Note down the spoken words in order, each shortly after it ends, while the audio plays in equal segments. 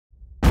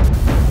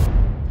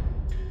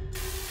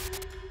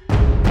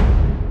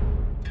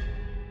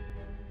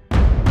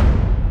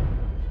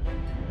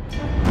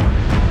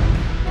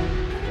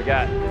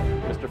got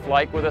Mr.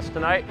 Flike with us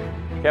tonight.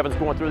 Kevin's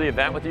going through the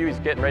event with you. He's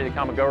getting ready to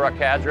become a GoRuck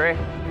Cadre.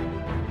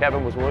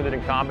 Kevin was wounded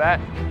in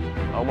combat,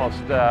 almost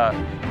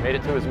made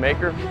it to his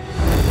maker.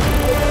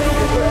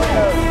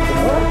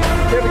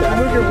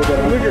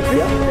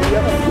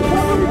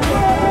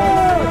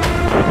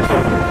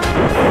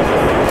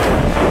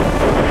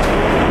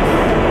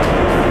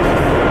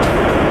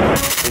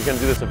 He's going to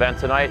do this event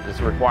tonight. It's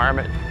a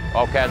requirement.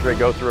 All Cadre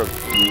go through.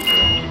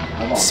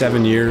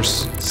 7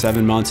 years,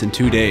 7 months, and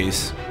 2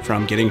 days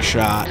from getting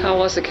shot. How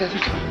was it, Kevin?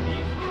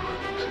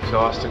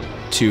 Exhausting.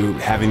 To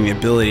having the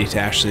ability to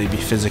actually be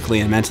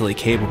physically and mentally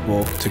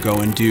capable to go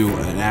and do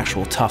an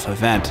actual tough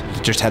event.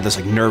 Just had this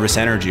like nervous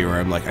energy where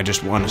I'm like, I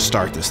just want to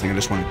start this thing. I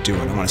just want to do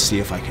it. I want to see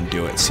if I can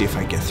do it, see if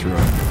I get through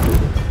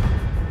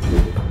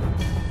it.